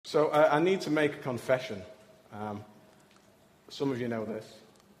So I need to make a confession. Some of you know this,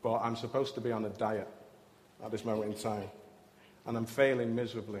 but I'm supposed to be on a diet at this moment in time. And I'm failing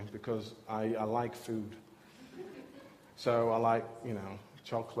miserably because I like food. So I like,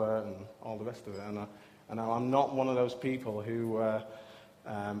 chocolate and all the rest of it. And I'm not one of those people who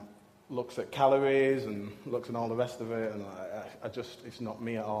looks at calories and looks at all the rest of it. And it's not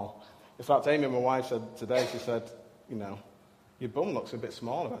me at all. In fact, Amy, my wife, said today, she said, your bum looks a bit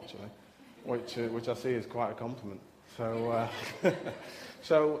smaller, actually, which I see is quite a compliment. So,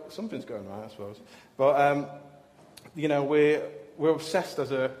 so something's going right, I suppose. But, we're obsessed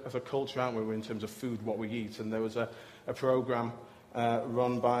as a culture, aren't we, in terms of food, what we eat. And there was a program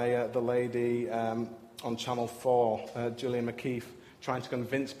run by the lady on Channel 4, Gillian McKeith, trying to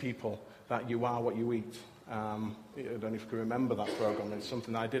convince people that you are what you eat. I don't know if you can remember that program. It's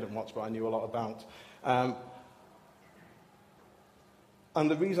something I didn't watch, but I knew a lot about. And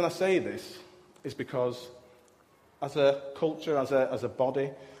the reason I say this is because as a culture, as a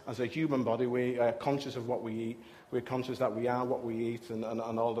body, as a human body, we are conscious of what we eat. We're conscious that we are what we eat and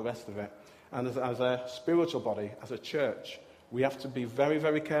all the rest of it. And as a spiritual body, as a church, we have to be very,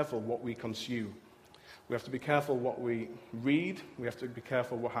 very careful what we consume. We have to be careful what we read. We have to be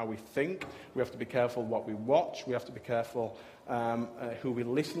careful how we think. We have to be careful what we watch. We have to be careful who we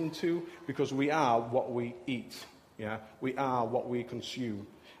listen to, because we are what we eat. Yeah, we are what we consume.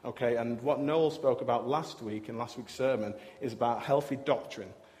 Okay, and what Noel spoke about last week in last week's sermon is about healthy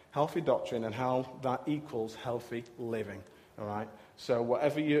doctrine and how that equals healthy living. All right, so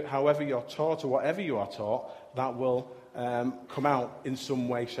however you're taught or whatever you are taught, that will come out in some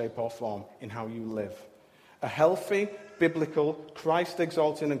way, shape, or form in how you live. A healthy, biblical,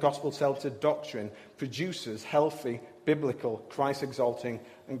 Christ-exalting and gospel-centered doctrine produces healthy, biblical, Christ-exalting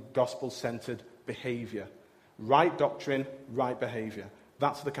and gospel-centered behavior. Right doctrine, right behavior.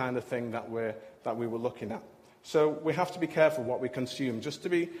 That's the kind of thing that we were looking at. So we have to be careful what we consume. Just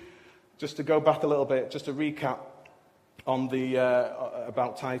to go back a little bit, just to recap on the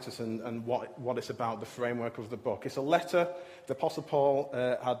about Titus and what it's about, the framework of the book. It's a letter. The Apostle Paul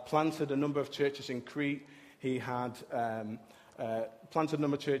had planted a number of churches in Crete. He had planted a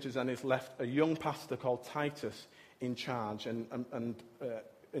number of churches, and he's left a young pastor called Titus in charge. And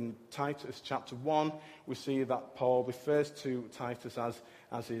in Titus chapter 1, we see that Paul refers to Titus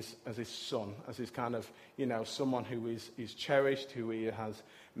as his son, as his kind of, someone who is cherished, who he has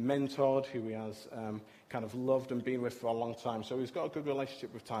mentored, who he has kind of loved and been with for a long time. So he's got a good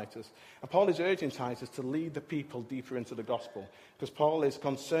relationship with Titus. And Paul is urging Titus to lead the people deeper into the gospel, because Paul is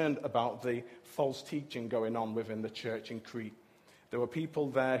concerned about the false teaching going on within the church in Crete. There were people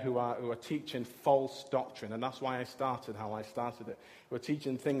there who are teaching false doctrine, and that's why I started how I started it. Who were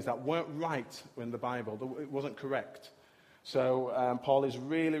teaching things that weren't right in the Bible. It wasn't correct. So Paul is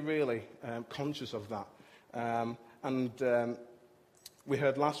really, really conscious of that. We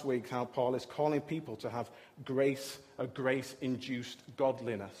heard last week how Paul is calling people to have a grace-induced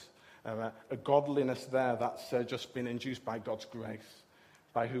godliness. A godliness there that's just been induced by God's grace,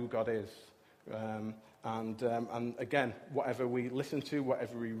 by who God is. And again, whatever we listen to,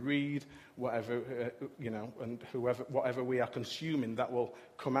 whatever we read, whatever whatever we are consuming, that will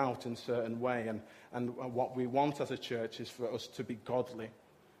come out in a certain way. And what we want as a church is for us to be godly,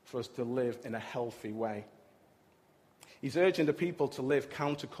 for us to live in a healthy way. He's urging the people to live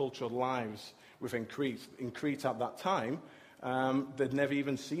countercultural lives within Crete. In Crete at that time, they'd never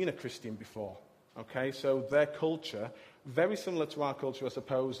even seen a Christian before. Okay, so their culture, very similar to our culture, I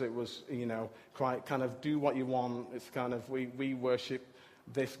suppose. It was, quite kind of do what you want. It's kind of, we worship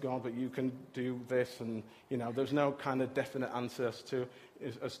this God, but you can do this. And, there's no kind of definite answer as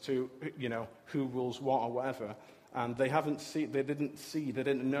to who rules what or whatever. And they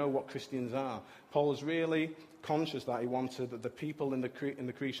didn't know what Christians are. Paul was really conscious that he wanted the people in the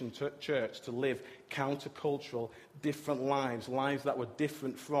Cretan church to live countercultural, different lives that were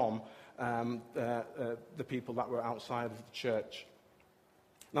different from the people that were outside of the church.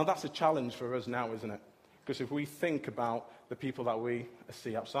 Now that's a challenge for us now, isn't it? Because if we think about the people that we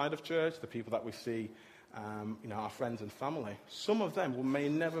see outside of church, the people that we see, our friends and family, some of them may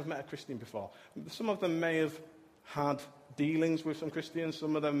never have met a Christian before. Some of them may have had dealings with some Christians.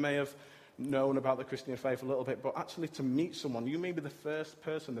 Some of them may have known about the Christian faith a little bit. But actually to meet someone, you may be the first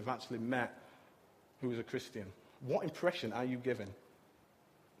person they've actually met who is a Christian. What impression are you giving?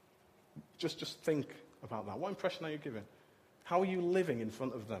 Just think about that. What impression are you giving? How are you living in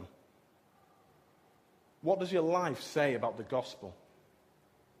front of them? What does your life say about the gospel?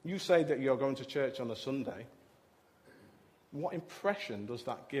 You say that you're going to church on a Sunday. What impression does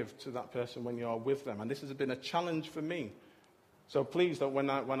that give to that person when you're with them? And this has been a challenge for me So please, don't, when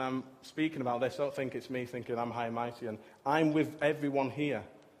I'm speaking about this, don't think it's me thinking I'm high and mighty, and I'm with everyone here.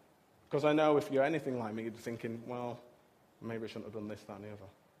 Because I know if you're anything like me, you're thinking, well, maybe I shouldn't have done this, that, and the other.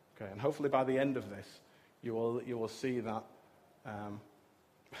 Okay, and hopefully by the end of this, you will see that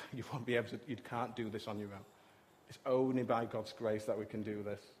you won't be able to, you can't do this on your own. It's only by God's grace that we can do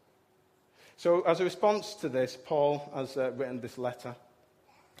this. So as a response to this, Paul has written this letter,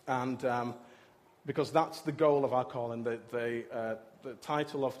 and because that's the goal of our calling. The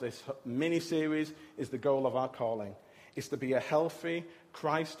title of this mini-series is The Goal of Our Calling. It's to be a healthy,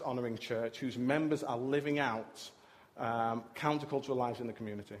 Christ-honouring church whose members are living out countercultural lives in the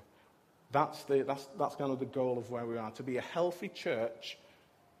community. That's kind of the goal of where we are, to be a healthy church,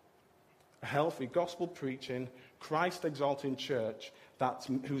 a healthy gospel-preaching, Christ-exalting church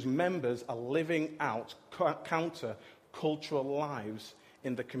whose members are living out counter-cultural lives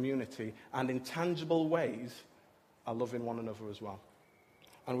in the community, and in tangible ways are loving one another as well.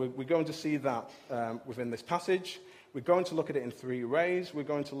 And we're going to see that within this passage. We're going to look at it in three ways. We're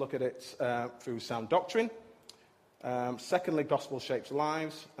going to look at it through sound doctrine. Secondly, gospel shapes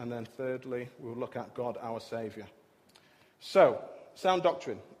lives. And then thirdly, we'll look at God, our Saviour. So, sound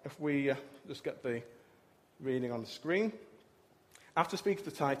doctrine. If we just get the reading on the screen. After speaking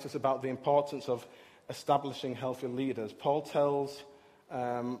to Titus about the importance of establishing healthy leaders, Paul tells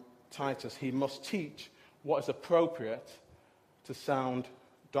Titus he must teach what is appropriate to sound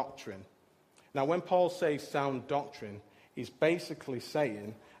doctrine. Now, when Paul says sound doctrine, he's basically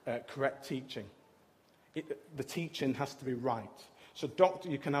saying correct teaching. The teaching has to be right. So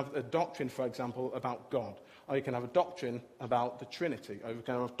you can have a doctrine, for example, about God, or you can have a doctrine about the Trinity, or you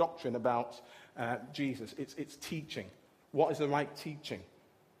can have a doctrine about Jesus. It's teaching. What is the right teaching?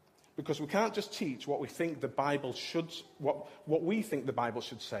 Because we can't just teach what we think the Bible should, what we think the Bible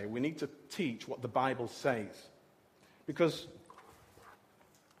should say. We need to teach what the Bible says. Because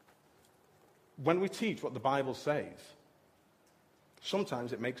when we teach what the Bible says,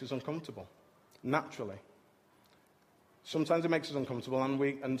 sometimes it makes us uncomfortable, naturally. Sometimes it makes us uncomfortable,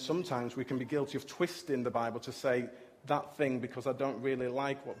 and sometimes we can be guilty of twisting the Bible to say that thing because I don't really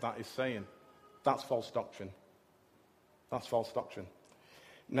like what that is saying. That's false doctrine. That's false doctrine.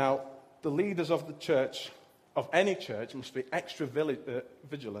 Now, the leaders of the church, of any church, must be extra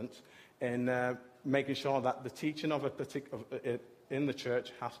vigilant in making sure that the teaching of in the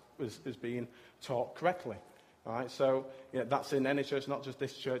church is being taught correctly. All right, so that's in any church, not just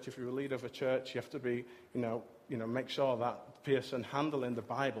this church. If you're a leader of a church, you have to be, make sure that the person handling the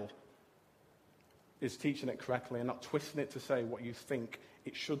Bible is teaching it correctly and not twisting it to say what you think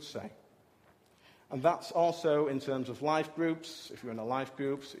it should say. And that's also in terms of life groups. If you're in a life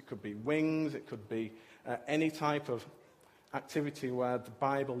groups, it could be wings, it could be any type of activity where the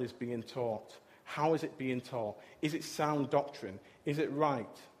Bible is being taught. How is it being taught? Is it sound doctrine? Is it right?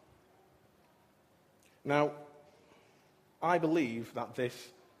 Now, I believe that this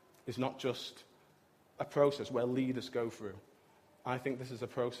is not just a process where leaders go through. I think this is a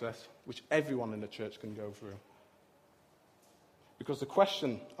process which everyone in the church can go through. Because the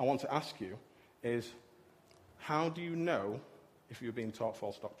question I want to ask you is, how do you know if you're being taught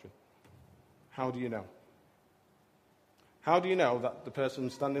false doctrine? How do you know? How do you know that the person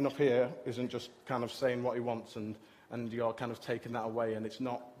standing up here isn't just kind of saying what he wants and you're kind of taking that away and it's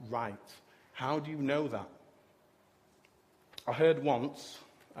not right? How do you know that? I heard once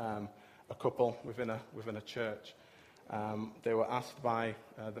a couple within a church, they were asked by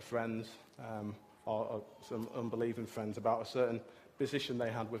the friends or some unbelieving friends about a certain position they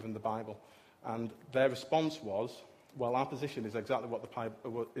had within the Bible. And their response was, well, our position is exactly what the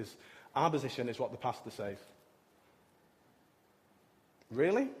Bible is. Our position is what the pastor says.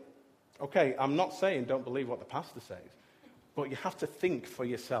 Really? Okay, I'm not saying don't believe what the pastor says, but you have to think for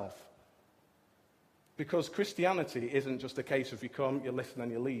yourself. Because Christianity isn't just a case of you come, you listen,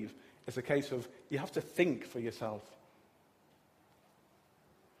 and you leave. It's a case of you have to think for yourself.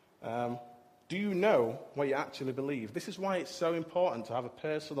 Do you know what you actually believe? This is why it's so important to have a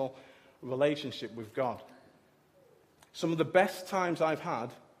personal relationship with God. Some of the best times I've had,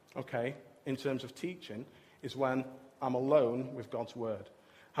 in terms of teaching, is when I'm alone with God's Word.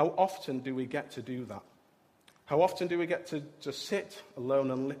 How often do we get to do that? How often do we get to just sit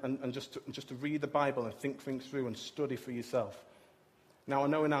alone and just to read the Bible and think things through and study for yourself? Now, I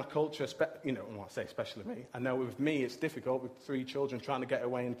know in our culture, I say especially me, I know with me it's difficult with 3 children trying to get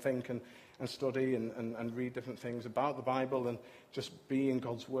away and think and study and read different things about the Bible, and just being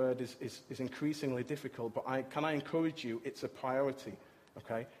God's Word is increasingly difficult. But can I encourage you, it's a priority.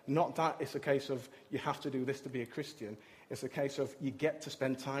 Okay? Not that it's a case of you have to do this to be a Christian. It's a case of you get to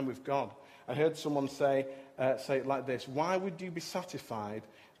spend time with God. I heard someone say it like this: why would you be satisfied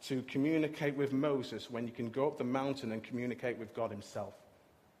to communicate with Moses when you can go up the mountain and communicate with God himself?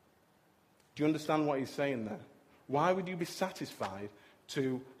 Do you understand what he's saying there? Why would you be satisfied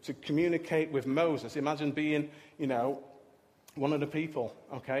to communicate with Moses? Imagine being, one of the people,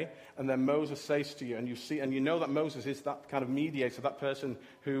 okay? And then Moses says to you, and you know that Moses is that kind of mediator, that person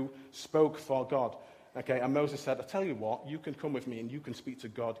who spoke for God. Okay, and Moses said, I tell you what, you can come with me and you can speak to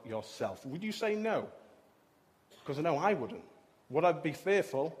God yourself. Would you say no? Because I know I wouldn't. Would I be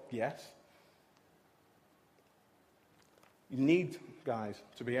fearful? Yes. You need, guys,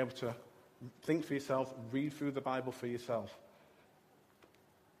 to be able to think for yourself, read through the Bible for yourself.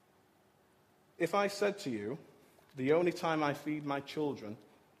 If I said to you, the only time I feed my children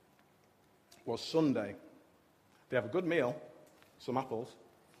was Sunday, they have a good meal, some apples,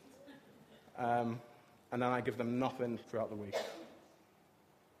 and then I give them nothing throughout the week.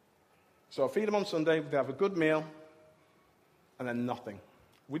 So I feed them on Sunday, they have a good meal, and then nothing.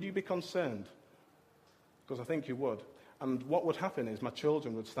 Would you be concerned? Because I think you would. And what would happen is my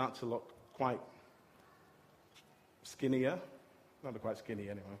children would start to look quite skinnier. Not quite skinny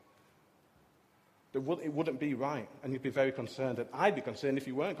anyway. It wouldn't be right, and you'd be very concerned, and I'd be concerned if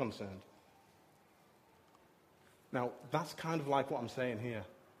you weren't concerned. Now, that's kind of like what I'm saying here.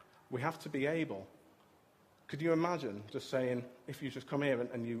 We have to be able. Could you imagine just saying, if you just come here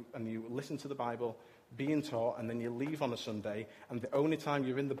and you listen to the Bible, being taught, and then you leave on a Sunday, and the only time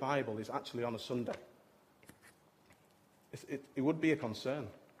you're in the Bible is actually on a Sunday? It would be a concern.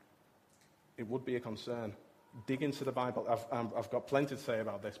 It would be a concern. Dig into the Bible. I've got plenty to say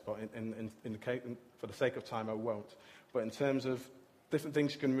about this, but for the sake of time, I won't. But in terms of different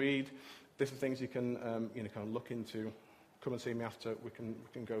things you can read, different things you can kind of look into, come and see me after. We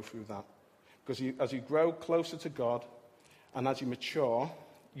can go through that. Because as you grow closer to God, and as you mature,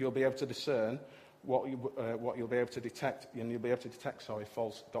 you'll be able to discern what you'll be able to detect, and you'll be able to detect,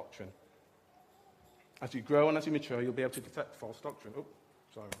 false doctrine. As you grow and as you mature, you'll be able to detect false doctrine. Oh,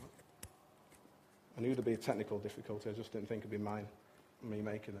 sorry. I knew there'd be a technical difficulty. I just didn't think it'd be me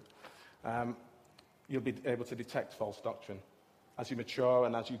making it. You'll be able to detect false doctrine as you mature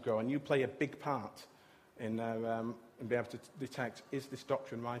and as you grow, and you play a big part in being able to detect, is this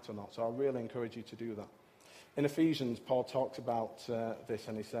doctrine right or not? So I really encourage you to do that. In Ephesians, Paul talks about this,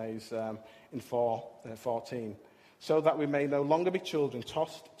 and he says in 4:14, so that we may no longer be children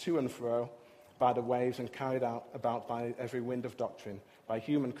tossed to and fro by the waves and carried about by every wind of doctrine, by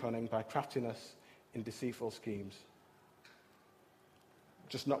human cunning, by craftiness in deceitful schemes.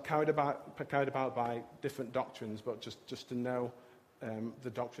 Just not carried about by different doctrines, but just to know the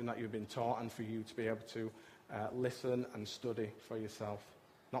doctrine that you've been taught, and for you to be able to listen and study for yourself,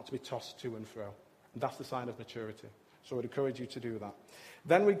 not to be tossed to and fro. And that's the sign of maturity. So I'd encourage you to do that.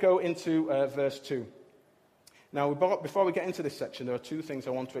 Then we go into verse 2. Now, before we get into this section, there are two things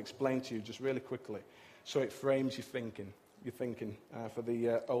I want to explain to you just really quickly, so it frames your thinking for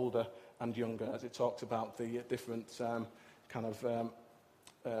the older and younger, as it talks about the different the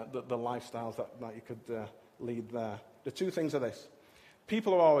lifestyles that you could lead there. The two things are this.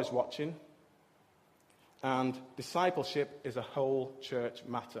 People are always watching, and discipleship is a whole church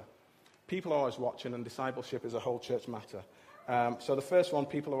matter. People are always watching, and discipleship is a whole church matter. So the first one,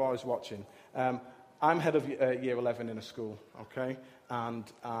 people are always watching. I'm head of Year 11 in a school, okay? And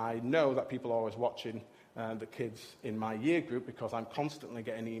I know that people are always watching the kids in my year group, because I'm constantly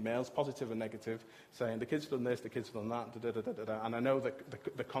getting emails, positive and negative, saying the kid's done this, the kid's done that, and I know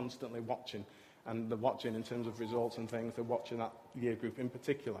that they're constantly watching, and they're watching in terms of results and things, they're watching that year group in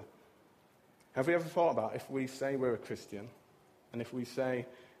particular. Have we ever thought about, if we say we're a Christian, and if we say,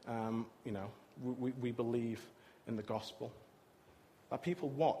 we believe in the gospel, that people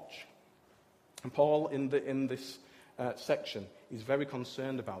watch? And Paul, in this section, is very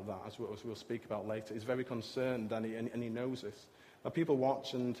concerned about that, as we'll speak about later. He's very concerned, and he knows this. That people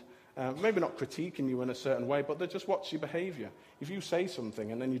watch, and maybe not critiquing you in a certain way, but they just watch your behaviour. If you say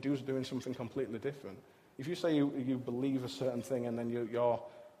something and then you're doing something completely different, if you say you believe a certain thing and then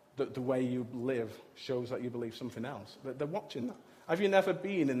the way you live shows that you believe something else, they're watching that. Have you never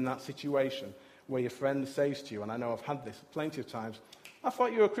been in that situation where your friend says to you, and I know I've had this plenty of times, I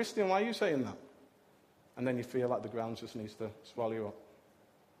thought you were a Christian, why are you saying that? And then you feel like the ground just needs to swallow you up.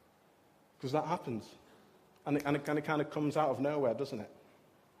 Because that happens. And it kind of comes out of nowhere, doesn't it?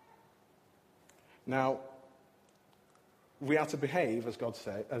 Now, we are to behave, as Paul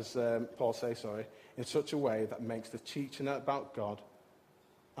says, in such a way that makes the teaching about God,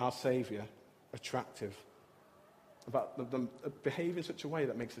 our Saviour, attractive. about behave in such a way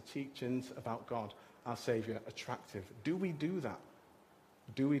that makes the teachings about God, our Saviour, attractive. Do we do that?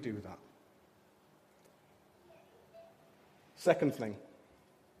 Do we do that? Second thing,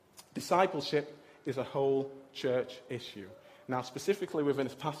 discipleship is a whole church issue. Now, specifically within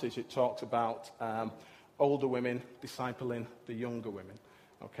this passage, it talks about older women discipling the younger women.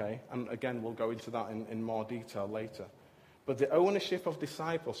 Okay? And again, we'll go into that in more detail later. But the ownership of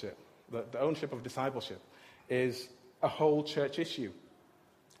discipleship, is a whole church issue.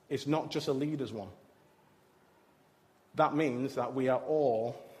 It's not just a leader's one. That means that we are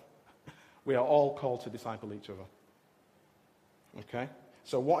all called to disciple each other. Okay?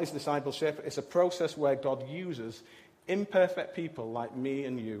 So what is discipleship? It's a process where God uses imperfect people like me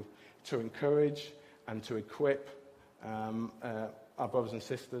and you to encourage and to equip our brothers and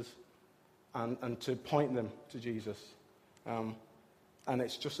sisters and to point them to Jesus. And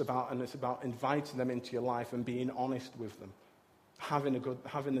it's about inviting them into your life and being honest with them,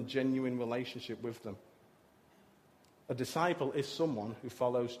 having a genuine relationship with them. A disciple is someone who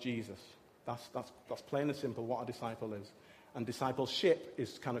follows Jesus. That's plain and simple what a disciple is. And discipleship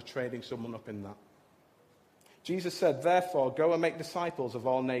is kind of training someone up in that. Jesus said, "Therefore, go and make disciples of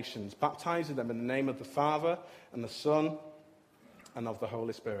all nations, baptizing them in the name of the Father and the Son and of the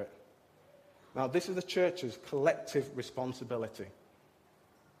Holy Spirit." Now, this is the church's collective responsibility.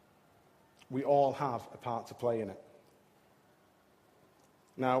 We all have a part to play in it.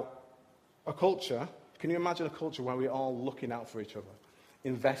 Now, can you imagine a culture where we're all looking out for each other,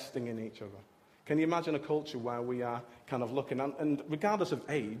 investing in each other? Can you imagine a culture where we are kind of looking at, and regardless of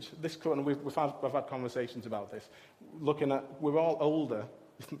age, we've had conversations about this, we're all older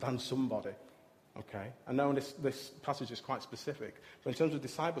than somebody, okay? I know this passage is quite specific, but in terms of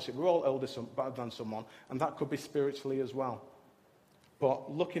discipleship, we're all older than someone, and that could be spiritually as well.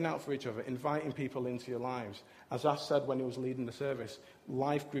 But looking out for each other, inviting people into your lives. As Ash said when he was leading the service,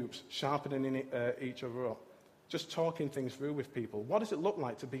 life groups, sharpening each other up, just talking things through with people. What does it look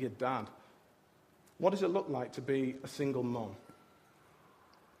like to be a dad? What does it look like to be a single mum?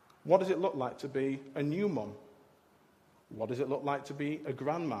 What does it look like to be a new mum? What does it look like to be a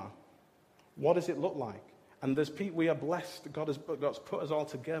grandma? What does it look like? And we are blessed. God's put us all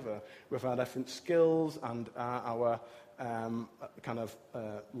together with our different skills and our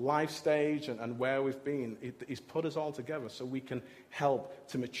life stage and where we've been. He's put us all together so we can help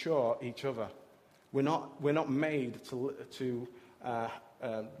to mature each other. We're not made to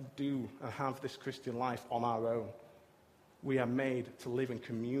have this Christian life on our own. We are made to live in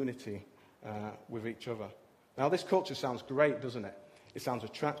community with each other. Now, this culture sounds great, doesn't it? It sounds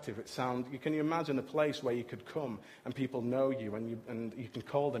attractive. Can you imagine a place where you could come and people know you and you can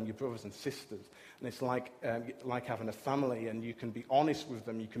call them your brothers and sisters? And it's like having a family, and you can be honest with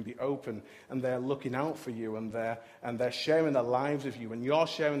them, you can be open, and they're looking out for you, and they're sharing their lives with you, and you're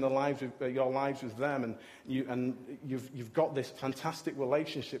sharing your lives with them, and you've got this fantastic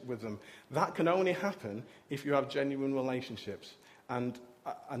relationship with them. That can only happen if you have genuine relationships. And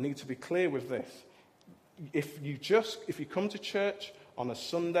I need to be clear with this. If you come to church on a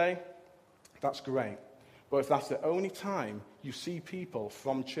Sunday, that's great. But if that's the only time you see people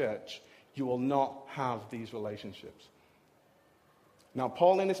from church, you will not have these relationships. Now,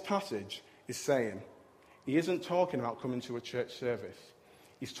 Paul in this passage is saying, he isn't talking about coming to a church service.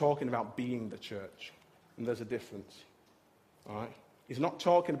 He's talking about being the church. And there's a difference. All right? He's not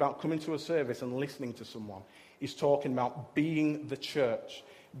talking about coming to a service and listening to someone. He's talking about being the church,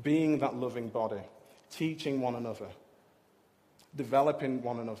 being that loving body, teaching one another, developing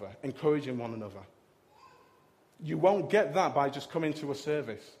one another, encouraging one another. You won't get that by just coming to a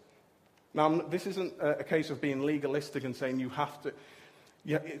service. Now, this isn't a case of being legalistic and saying you have to,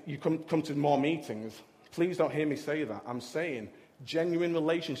 you come to more meetings. Please don't hear me say that. I'm saying genuine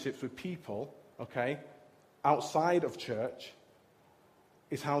relationships with people, okay, outside of church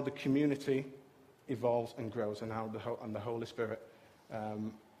is how the community evolves and grows, and how the Holy Spirit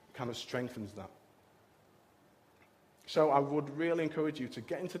kind of strengthens that. So I would really encourage you to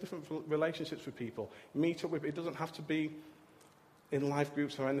get into different relationships with people. Meet up with, it doesn't have to be in life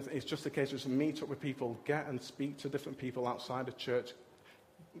groups or anything. It's just a case of meet up with people, get and speak to different people outside of church.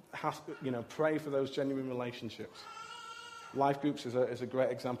 Pray for those genuine relationships. Life groups is a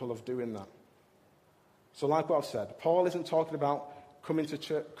great example of doing that. So like what I've said, Paul isn't talking about coming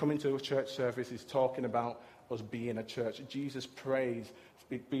to a church service. He's talking about us being a church. Jesus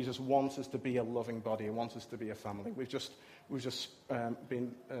wants us to be a loving body. He wants us to be a family. We've just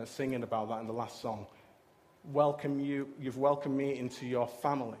been singing about that in the last song. You've welcomed me into your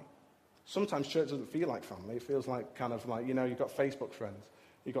family. Sometimes church doesn't feel like family. It feels like you've got Facebook friends.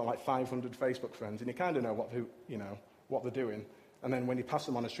 You've got like 500 Facebook friends, and you kind of know what they're doing. And then when you pass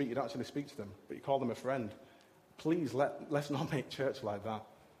them on the street, you don't actually speak to them, but you call them a friend. Please, let's not make church like that.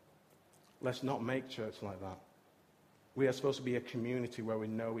 Let's not make church like that. We are supposed to be a community where we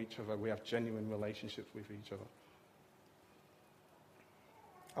know each other. We have genuine relationships with each other.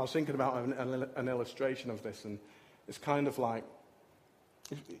 I was thinking about an illustration of this, and it's kind of like,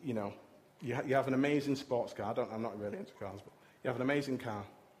 you have an amazing sports car. I'm not really into cars, but you have an amazing car,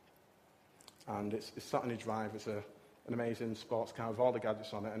 and it's sat in your drive. It's an amazing sports car with all the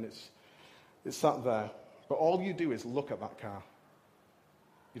gadgets on it, and it's sat there. But all you do is look at that car.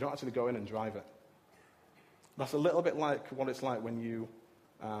 You don't actually go in and drive it. That's a little bit like what it's like when you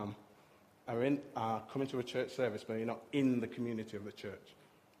are coming to a church service, but you're not in the community of the church.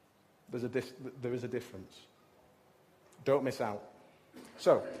 There is a difference. Don't miss out.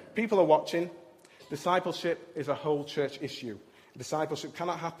 So, people are watching. Discipleship is a whole church issue. Discipleship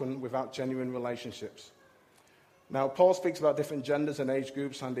cannot happen without genuine relationships. Now, Paul speaks about different genders and age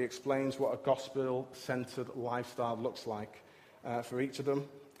groups, and he explains what a gospel-centered lifestyle looks like for each of them.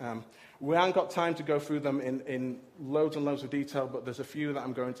 We haven't got time to go through them in loads and loads of detail, but there's a few that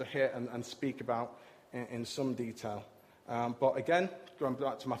I'm going to hit and speak about in some detail. But again, going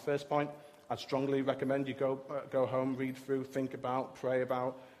back to my first point, I'd strongly recommend you go home, read through, think about, pray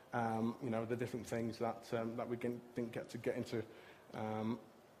about, the different things that we didn't get to get into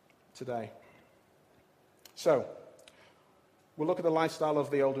today. So, we'll look at the lifestyle of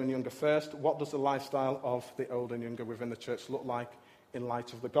the older and younger first. What does the lifestyle of the older and younger within the church look like in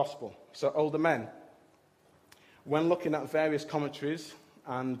light of the gospel? So, older men. When looking at various commentaries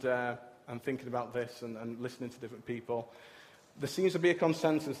and thinking about this and listening to different people, there seems to be a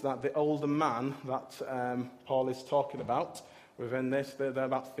consensus that the older man that Paul is talking about within this, they're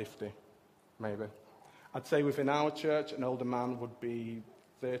about 50, maybe. I'd say within our church, an older man would be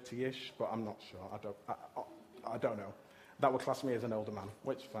 30-ish, but I'm not sure. I don't know. That would class me as an older man,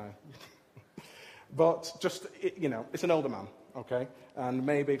 which fine. But just, it's an older man, okay? And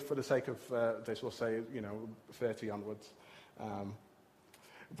maybe for the sake of this, we'll say, 30 onwards.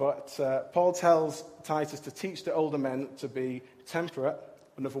 But Paul tells Titus to teach the older men to be temperate.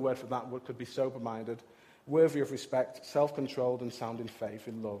 Another word for that could be sober-minded, worthy of respect, self-controlled, and sound in faith,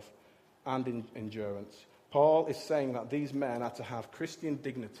 in love, and in endurance. Paul is saying that these men are to have Christian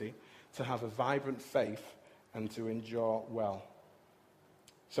dignity, to have a vibrant faith, and to endure well.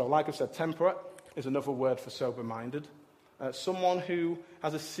 So, like I said, temperate is another word for sober-minded. Someone who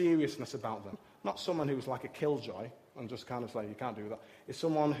has a seriousness about them. Not someone who's like a killjoy and just kind of say, you can't do that. It's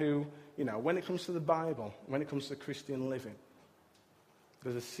someone who, when it comes to the Bible, when it comes to Christian living,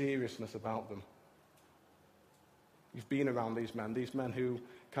 there's a seriousness about them. You've been around these men who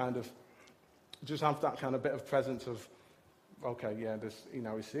kind of just have that kind of bit of presence of, okay, yeah,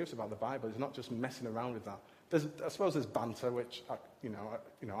 he's serious about the Bible. He's not just messing around with that. I suppose there's banter, which,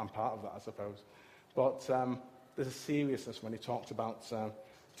 I'm part of that, I suppose. But there's a seriousness when he talks about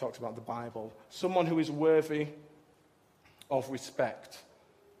the Bible. Someone who is worthy of respect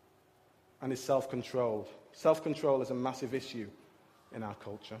and is self-controlled. Self-control is a massive issue in our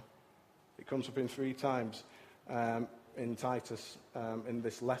culture. It comes up in 3 times in Titus in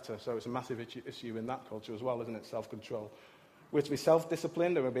this letter, so it's a massive issue in that culture as well, isn't it? Self-control. We're to be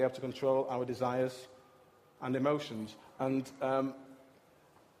self-disciplined, and we'll be able to control our desires and emotions. And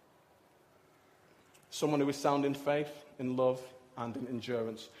someone who is sound in faith, in love, and in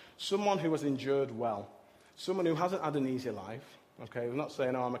endurance. Someone who has endured well. Someone who hasn't had an easy life. Okay, we're not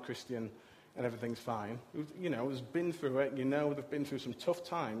saying, I'm a Christian and everything's fine. Who's been through it. They've been through some tough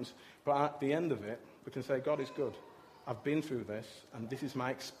times, but at the end of it, we can say, God is good. I've been through this, and this is my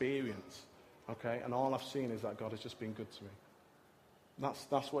experience. Okay, and all I've seen is that God has just been good to me.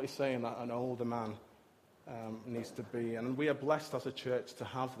 That's what he's saying, that an older man needs to be. And we are blessed as a church to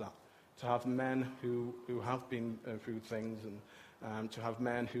have that, to have men who have been through things, and to have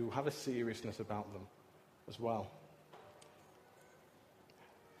men who have a seriousness about them as well.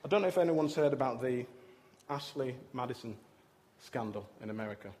 I don't know if anyone's heard about the Ashley Madison scandal in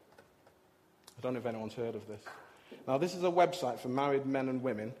America. I don't know if anyone's heard of this. Now, this is a website for married men and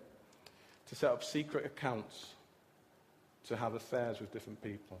women to set up secret accounts to have affairs with different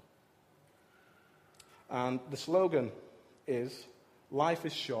people. And the slogan is, life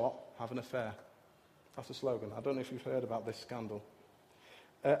is short, have an affair. That's the slogan. I don't know if you've heard about this scandal.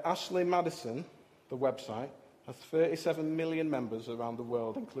 Ashley Madison, the website, has 37 million members around the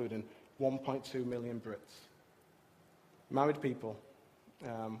world, including 1.2 million Brits. Married people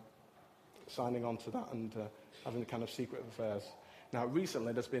signing on to that and having kind of secret affairs. Now,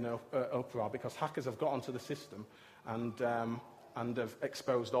 recently there's been an uproar because hackers have got onto the system and and have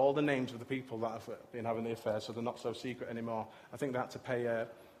exposed all the names of the people that have been having the affair, so they're not so secret anymore. I think they had to pay a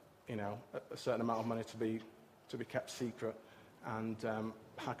certain amount of money to be kept secret, and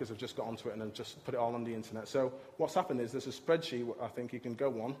hackers have just got onto it and have just put it all on the internet. So what's happened is there's a spreadsheet, I think you can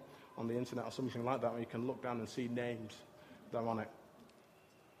go on the internet or something like that, where you can look down and see names that are on it.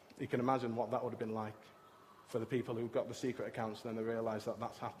 You can imagine what that would have been like for the people who got the secret accounts, and then they realised that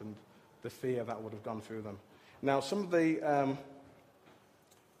that's happened, the fear that would have gone through them. Now, some of the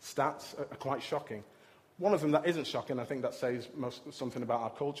stats are quite shocking. One of them that isn't shocking, I think that says something about our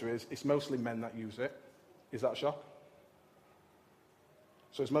culture, is it's mostly men that use it. Is that a shock?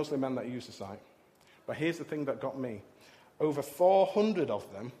 So it's mostly men that use the site. But here's the thing that got me. Over 400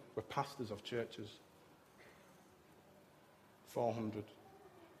 of them were pastors of churches. 400.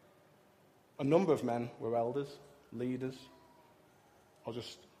 A number of men were elders, leaders, or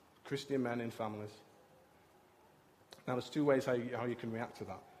just Christian men in families. Now, there's two ways how you can react to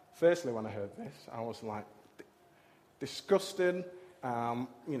that. Firstly, when I heard this, I was like, disgusted.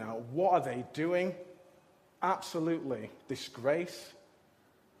 What are they doing? Absolutely disgrace.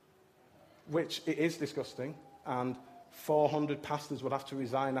 Which it is disgusting, and 400 pastors would have to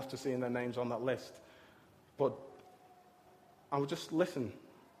resign after seeing their names on that list. But I would just listen.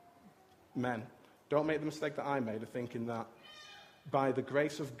 Men, don't make the mistake that I made of thinking that by the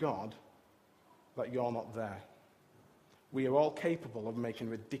grace of God, that you're not there. We are all capable of making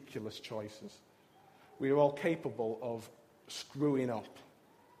ridiculous choices. We are all capable of screwing up.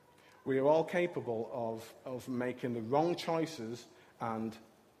 We are all capable of making the wrong choices and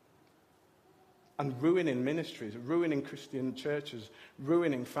ruining ministries, ruining Christian churches,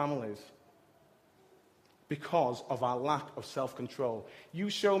 ruining families because of our lack of self-control. You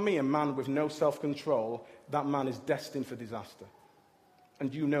show me a man with no self-control, that man is destined for disaster.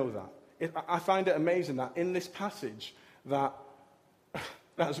 And you know that. I find it amazing that in this passage that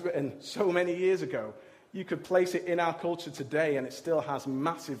was written so many years ago, you could place it in our culture today and it still has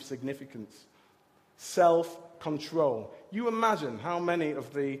massive significance. Self-control. You imagine how many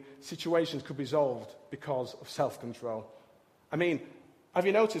of the situations could be resolved because of self-control. I mean, have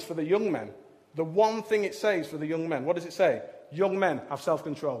you noticed for the young men, the one thing it says for the young men, what does it say? Young men have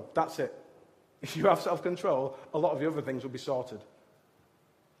self-control. That's it. If you have self-control, a lot of the other things will be sorted.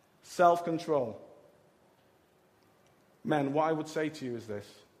 Self-control. Men, what I would say to you is this.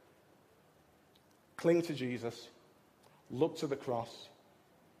 Cling to Jesus. Look to the cross.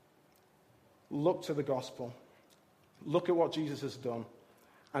 Look to the gospel. Look at what Jesus has done.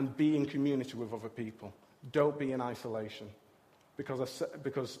 And be in community with other people. Don't be in isolation. Because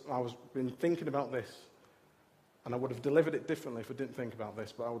I was been thinking about this, and I would have delivered it differently if I didn't think about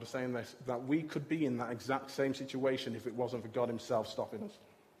this, but I would have said this, that we could be in that exact same situation if it wasn't for God himself stopping us.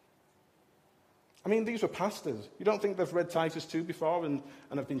 I mean, these were pastors. You don't think they've read Titus 2 before and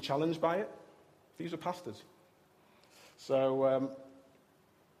have been challenged by it? These were pastors. So,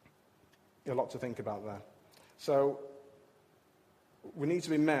 a lot to think about there. So, we need to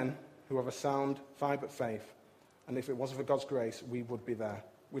be men who have a sound, vibrant faith. And if it wasn't for God's grace, we would be there.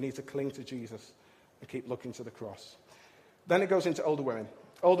 We need to cling to Jesus and keep looking to the cross. Then it goes into older women.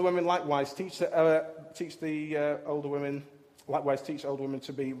 Older women likewise teach older women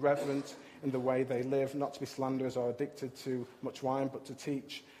to be reverent in the way they live, not to be slanderers or addicted to much wine, but to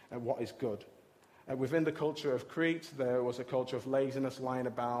teach what is good. Within the culture of Crete, there was a culture of laziness, lying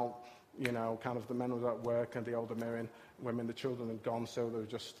about, kind of the men were at work and the older women, the children had gone, so they were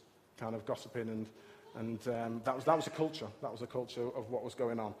just kind of gossiping and that was a culture. That was a culture of what was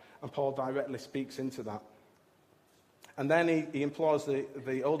going on. And Paul directly speaks into that. And then he implores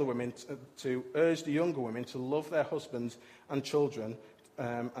the older women to urge the younger women to love their husbands and children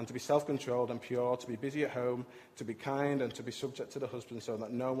and to be self-controlled and pure, to be busy at home, to be kind and to be subject to the husband so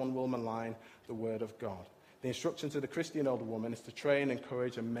that no one will malign the word of God. The instruction to the Christian older woman is to train,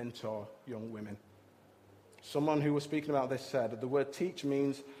 encourage and mentor young women. Someone who was speaking about this said, the word teach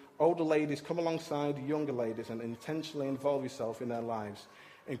means older ladies come alongside younger ladies and intentionally involve yourself in their lives.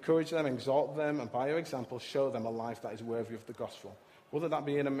 Encourage them, exhort them, and by your example, show them a life that is worthy of the gospel. Wouldn't that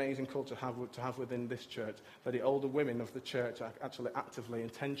be an amazing culture to have within this church, that the older women of the church are actually actively,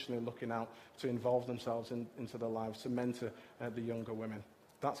 intentionally looking out to involve themselves into their lives, to mentor the younger women.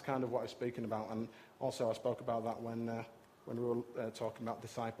 That's kind of what I was speaking about, and also I spoke about that when we were talking about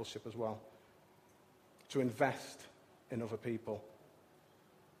discipleship as well. To invest in other people.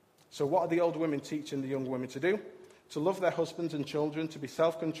 So what are the older women teaching the younger women to do? To love their husbands and children, to be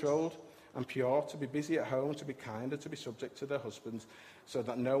self-controlled and pure, to be busy at home, to be kind, and to be subject to their husbands, so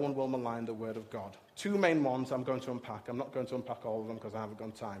that no one will malign the word of God. Two main ones I'm going to unpack. I'm not going to unpack all of them because I haven't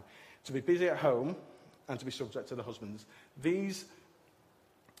got time. To be busy at home and to be subject to the husbands. These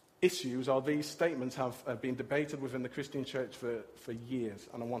issues or these statements have been debated within the Christian church for years,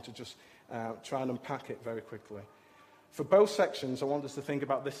 and I want to just try and unpack it very quickly. For both sections, I want us to think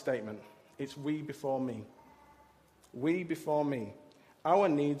about this statement. It's we before me. We before me. Our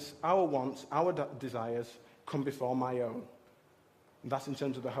needs, our wants, our desires come before my own. And that's in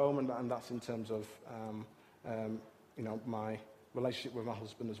terms of the home, and that's in terms of my relationship with my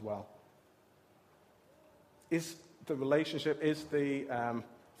husband as well. Is the relationship, is the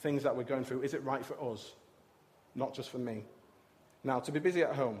things that we're going through, is it right for us? Not just for me. Now, to be busy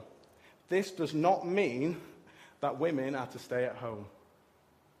at home. This does not mean that women are to stay at home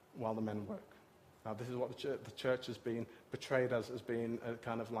while the men work. Now, this is what the church has been portrayed as being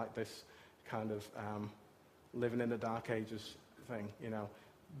kind of like this kind of living in the dark ages thing,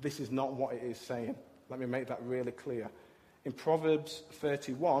 This is not what it is saying. Let me make that really clear. In Proverbs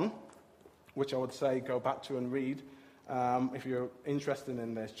 31, which I would say go back to and read, if you're interested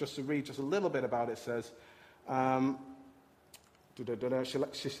in this, just to read just a little bit about it, says,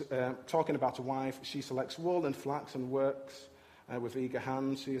 she's talking about a wife. She selects wool and flax and works with eager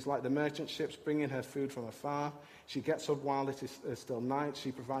hands. She is like the merchant ships bringing her food from afar. She gets up while it is still night.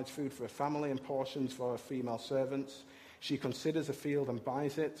 She provides food for her family and portions for her female servants. She considers a field and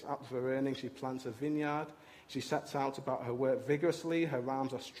buys it. Up for her earnings, she plants a vineyard. She sets out about her work vigorously. Her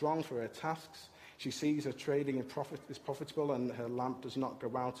arms are strong for her tasks. She sees her trading is profitable, and her lamp does not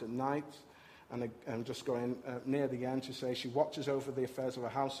go out at night. And just going near the end, she says, she watches over the affairs of her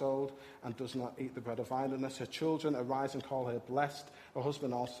household and does not eat the bread of idleness. Her children arise and call her blessed. Her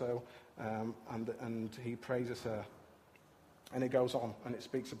husband also, and he praises her. And it goes on, and it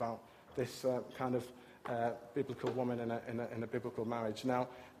speaks about this kind of biblical woman in a biblical marriage. Now,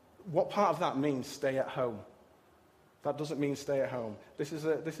 what part of that means stay at home? That doesn't mean stay at home. This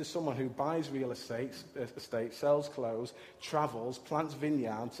is someone who buys real estate, sells clothes, travels, plants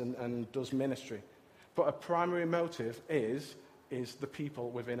vineyards, and does ministry. But a primary motive is the people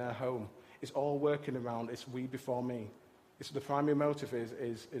within her home. It's all working around, it's we before me. It's the primary motive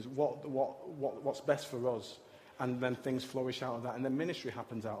is what's best for us. And then things flourish out of that. And then ministry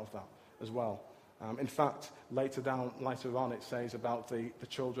happens out of that as well. In fact, later on, it says about the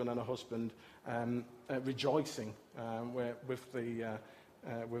children and her husband rejoicing with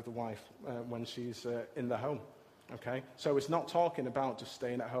the wife when she's in the home. Okay, so it's not talking about just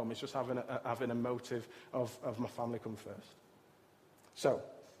staying at home. It's just having a motive of my family come first. So,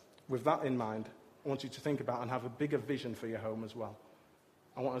 with that in mind, I want you to think about and have a bigger vision for your home as well.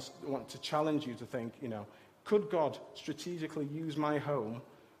 I want to challenge you to think, could God strategically use my home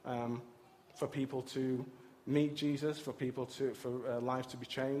for people to meet Jesus, for lives to be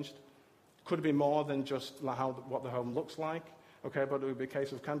changed? Could it be more than just what the home looks like? Okay, but it would be a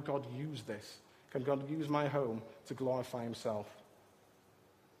case of, can God use this? Can God use my home to glorify himself?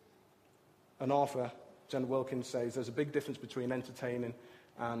 An author, Jen Wilkins, says there's a big difference between entertaining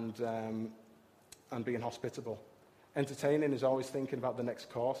and being hospitable. Entertaining is always thinking about the next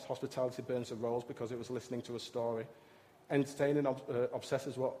course. Hospitality burns the rolls because it was listening to a story. Entertaining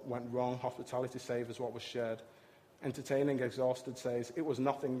obsesses what went wrong. Hospitality savors what was shared. Entertaining, exhausted, says, it was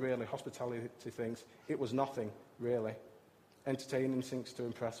nothing really. Hospitality thinks, it was nothing really. Entertaining seeks to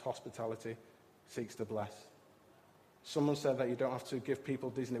impress. Hospitality seeks to bless. Someone said that you don't have to give people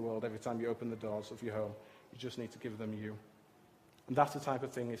Disney World every time you open the doors of your home. You just need to give them you. And that's the type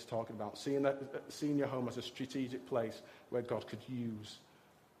of thing he's talking about. Seeing your home as a strategic place where God could use,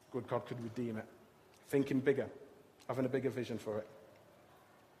 where God could redeem it. Thinking bigger. Having a bigger vision for it.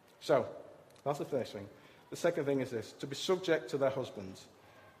 So, that's the first thing. The second thing is this, to be subject to their husbands.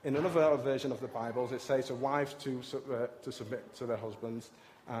 In another version of the Bible, it says to wives to submit to their husbands.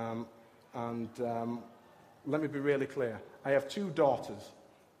 Let me be really clear. I have 2 daughters.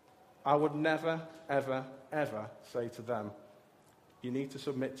 I would never, ever, ever say to them, you need to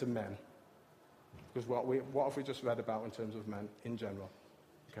submit to men. Because what have we just read about in terms of men in general?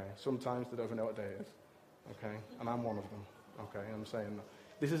 Okay, sometimes they don't even know what day it is. Okay, and I'm one of them. Okay, I'm saying that.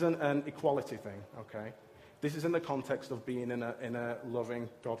 This is an equality thing, okay? This is in the context of being in a loving,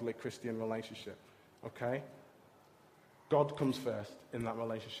 godly Christian relationship, okay? God comes first in that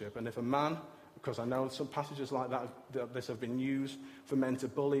relationship. And if a man, because I know some passages like that, this have been used for men to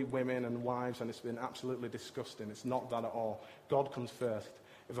bully women and wives, and it's been absolutely disgusting. It's not that at all. God comes first.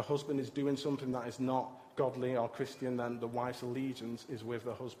 If a husband is doing something that is not godly or Christian, then the wife's allegiance is with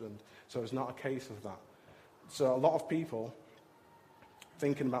the husband. So it's not a case of that. So a lot of people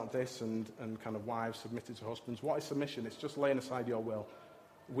thinking about this and kind of wives submitted to husbands, what is submission? It's just laying aside your will.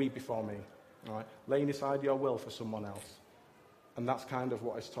 We before me. All right? Laying aside your will for someone else. And that's kind of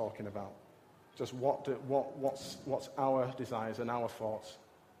what it's talking about. Just what's our desires and our thoughts?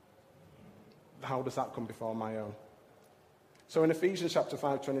 How does that come before my own? So in Ephesians chapter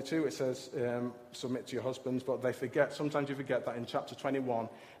 5:22, it says, submit to your husbands, but sometimes you forget that in chapter 21,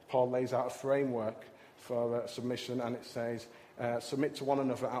 Paul lays out a framework for submission, and it says, submit to one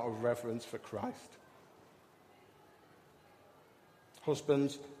another out of reverence for Christ.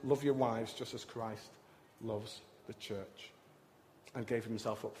 Husbands, love your wives just as Christ loves the church and gave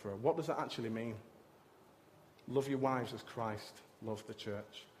himself up for her. What does that actually mean? Love your wives as Christ loved the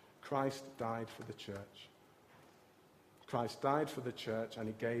church. Christ died for the church. Christ died for the church, and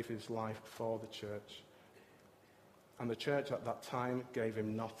he gave his life for the church. And the church at that time gave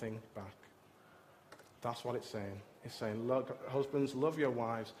him nothing back. That's what it's saying. It's saying, look, husbands, love your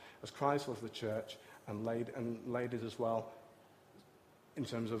wives as Christ loved the church, and ladies as well, in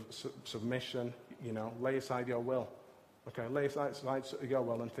terms of submission, lay aside your will. Okay, lay aside your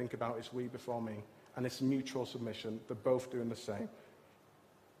will and think about it's we before me. And it's mutual submission. They're both doing the same.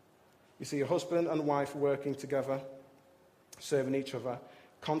 You see, a husband and wife working together, serving each other,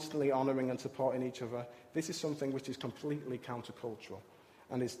 constantly honouring and supporting each other. This is something which is completely countercultural.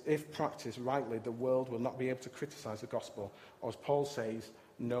 And if practiced rightly, the world will not be able to criticise the gospel. Or as Paul says,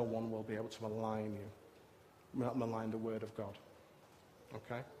 no one will be able to malign you, not malign the word of God.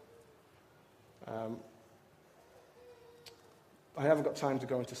 Okay? I haven't got time to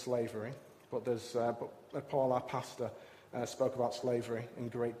go into slavery, but Paul, our pastor, spoke about slavery in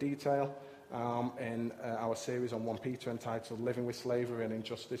great detail in our series on 1 Peter entitled Living with Slavery and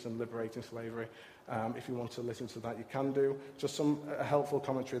Injustice and Liberating Slavery. If you want to listen to that, you can do. Just some helpful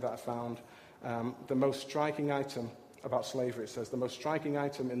commentary that I found. The most striking item about slavery, it says, the most striking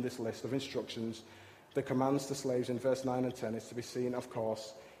item in this list of instructions, the commands to slaves in verse 9 and 10, is to be seen, of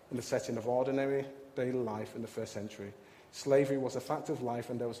course, in the setting of ordinary daily life in the first century. Slavery was a fact of life,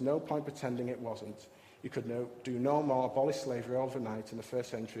 and there was no point pretending it wasn't. You could do no more abolish slavery overnight in the first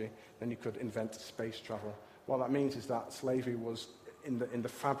century than you could invent space travel. What that means is that slavery was in the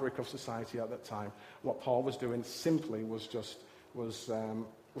fabric of society at that time. What Paul was doing simply was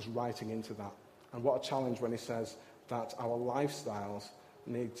writing into that. And what a challenge when he says that our lifestyles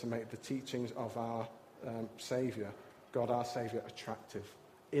need to make the teachings of our Saviour, God our Saviour, attractive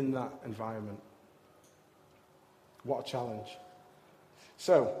in that environment. What a challenge.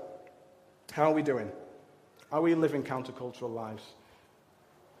 So, how are we doing? Are we living countercultural lives?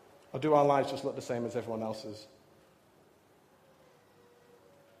 Or do our lives just look the same as everyone else's?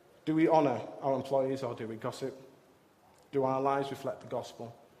 Do we honour our employees or do we gossip? Do our lives reflect the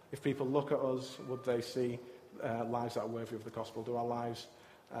gospel? If people look at us, would they see lives that are worthy of the gospel? Do our lives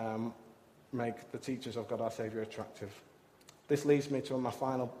make the teachings of God our Saviour attractive? This leads me to my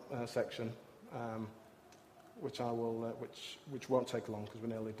final section, which won't take long because we're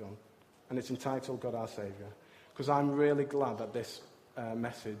nearly done. And it's entitled God our Saviour. Because I'm really glad that this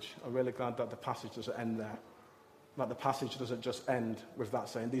message, I'm really glad that the passage doesn't end there. That the passage doesn't just end with that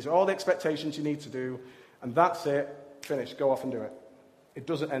saying, these are all the expectations you need to do, and that's it, finish, go off and do it. It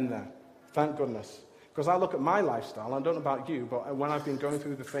doesn't end there. Thank goodness. Because I look at my lifestyle, I don't know about you, but when I've been going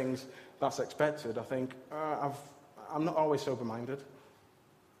through the things that's expected, I think, I'm not always sober-minded.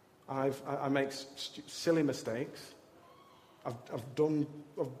 I make silly mistakes. I've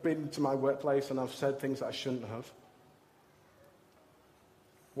been to my workplace and I've said things that I shouldn't have.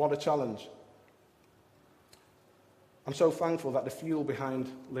 What a challenge. I'm so thankful that the fuel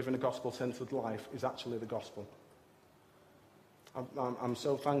behind living a gospel-centered life is actually the gospel. I'm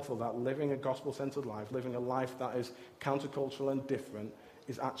so thankful that living a gospel-centered life, living a life that is countercultural and different,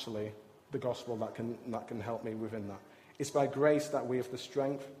 is actually the gospel that can help me within that. It's by grace that we have the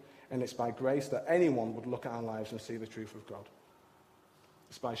strength, and it's by grace that anyone would look at our lives and see the truth of God.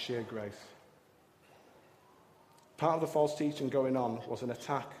 It's by sheer grace. Part of the false teaching going on was an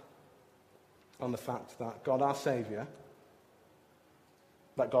attack on the fact that God is our Saviour,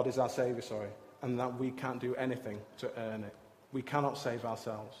 and that we can't do anything to earn it. We cannot save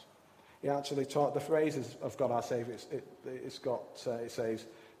ourselves. He actually taught the phrases of God our Saviour. It says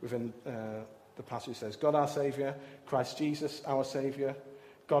within the passage, says, God our Saviour, Christ Jesus our Saviour,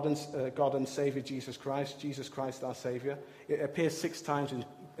 God and Saviour Jesus Christ our Saviour. It appears 6 times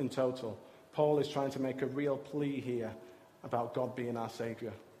in total. Paul is trying to make a real plea here about God being our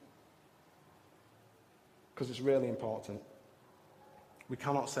Saviour. Because it's really important. We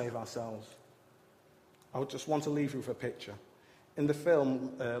cannot save ourselves. I would just want to leave you with a picture. In the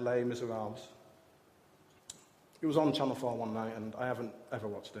film Les Miserables, it was on Channel 4 one night, and I haven't ever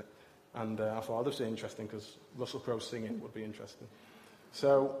watched it. And I thought, this is interesting because Russell Crowe singing would be interesting.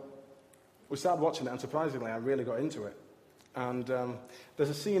 So we started watching it, and surprisingly, I really got into it. And there's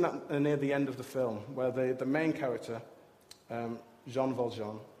a scene near the end of the film where the main character, Jean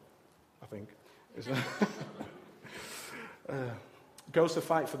Valjean, I think, is, goes to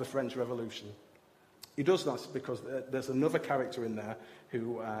fight for the French Revolution. He does that because there's another character in there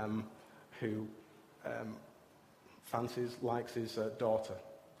who likes his daughter,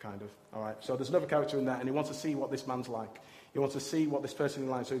 kind of. All right. So there's another character in there, and he wants to see what this man's like. He wants to see what this person is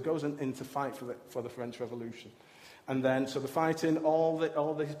like. So he goes in to fight for the French Revolution. And then, so the fighting,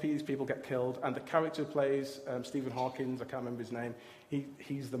 all these people get killed, and the character who plays Stephen Hawkins, I can't remember his name,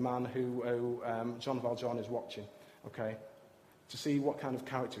 he's the man who Jean Valjean is watching, okay, to see what kind of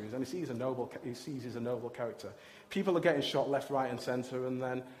character he is. And he sees he's a noble character. People are getting shot left, right, and centre, and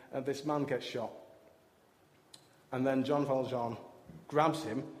then this man gets shot. And then Jean Valjean grabs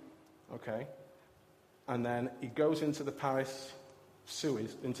him, okay, and then he goes into the Paris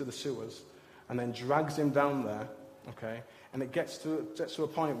sewers, and then drags him down there. Okay, and it gets to a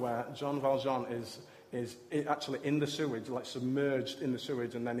point where Jean Valjean is actually in the sewage, like submerged in the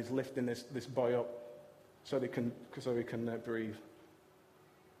sewage, and then he's lifting this boy up so he can breathe.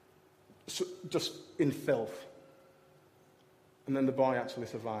 So, just in filth. And then the boy actually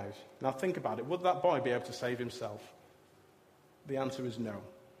survives. Now think about it. Would that boy be able to save himself? The answer is no.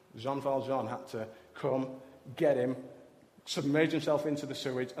 Jean Valjean had to come, get him, submerge himself into the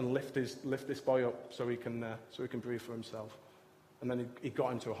sewage and lift this boy up so he can breathe for himself. And then he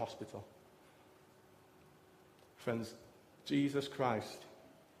got into a hospital. Friends, Jesus Christ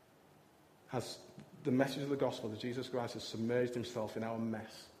has the message of the gospel that Jesus Christ has submerged himself in our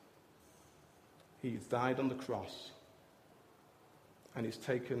mess. He's died on the cross, and he's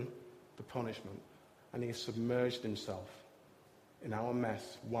taken the punishment, and he's submerged himself in our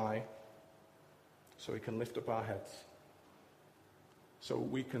mess. Why? So he can lift up our heads, so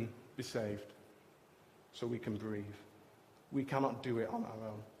we can be saved, so we can breathe. We cannot do it on our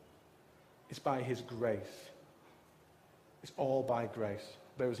own. It's by his grace. It's all by grace.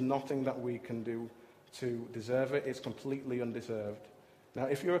 There is nothing that we can do to deserve it. It's completely undeserved. Now,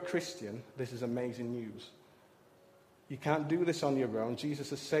 if you're a Christian, this is amazing news. You can't do this on your own. Jesus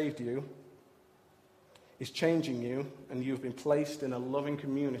has saved you. He's changing you, and you've been placed in a loving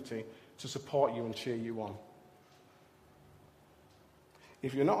community to support you and cheer you on.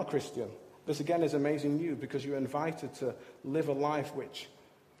 If you're not a Christian, this again is amazing news because you're invited to live a life which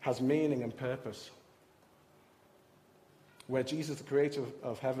has meaning and purpose, where Jesus, the creator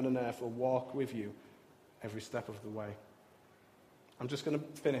of heaven and earth, will walk with you every step of the way. I'm just going to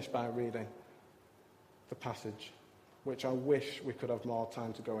finish by reading the passage, which I wish we could have more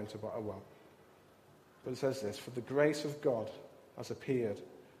time to go into, but I won't. But it says this: "For the grace of God has appeared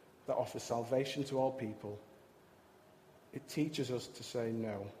that offers salvation to all people. It teaches us to say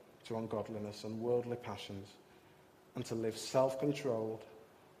no to ungodliness and worldly passions, and to live self-controlled,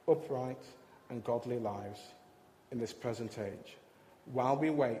 upright, and godly lives in this present age, while we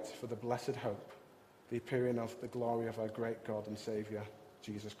wait for the blessed hope, the appearing of the glory of our great God and Saviour,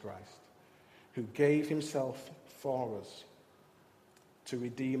 Jesus Christ, who gave himself for us to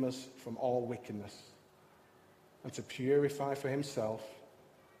redeem us from all wickedness and to purify for himself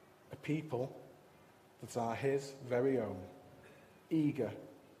a people that are his very own, eager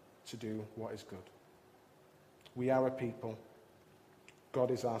to do what is good." We are a people.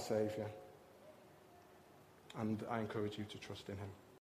 God is our Saviour. And I encourage you to trust in him.